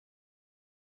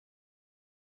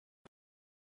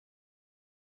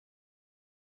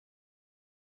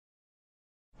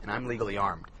and I'm legally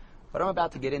armed. But I'm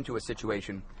about to get into a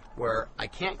situation where I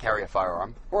can't carry a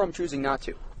firearm, or I'm choosing not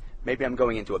to. Maybe I'm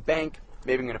going into a bank,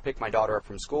 maybe I'm going to pick my daughter up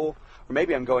from school, or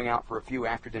maybe I'm going out for a few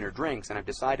after-dinner drinks and I've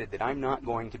decided that I'm not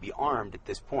going to be armed at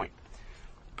this point.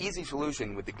 Easy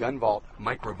solution with the GunVault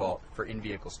Microvault for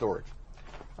in-vehicle storage.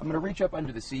 I'm going to reach up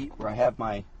under the seat where I have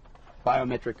my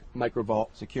biometric Microvault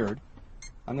secured.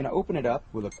 I'm going to open it up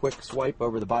with a quick swipe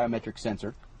over the biometric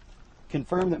sensor,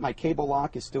 confirm that my cable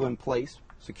lock is still in place,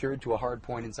 secured to a hard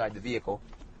point inside the vehicle,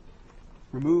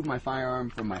 remove my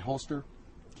firearm from my holster,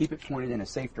 keep it pointed in a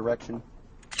safe direction,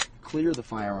 clear the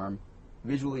firearm,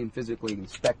 visually and physically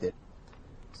inspect it,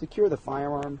 secure the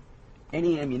firearm,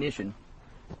 any ammunition,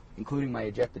 including my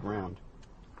ejected round,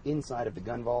 inside of the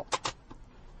gun vault,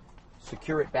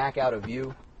 secure it back out of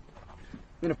view,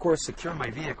 then of course secure my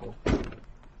vehicle,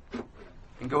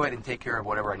 and go ahead and take care of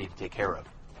whatever I need to take care of.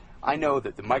 I know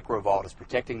that the Microvault is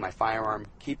protecting my firearm,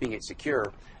 keeping it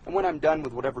secure, and when I'm done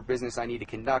with whatever business I need to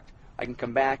conduct, I can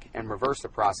come back and reverse the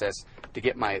process to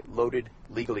get my loaded,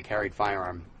 legally carried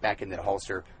firearm back into the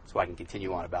holster so I can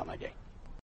continue on about my day.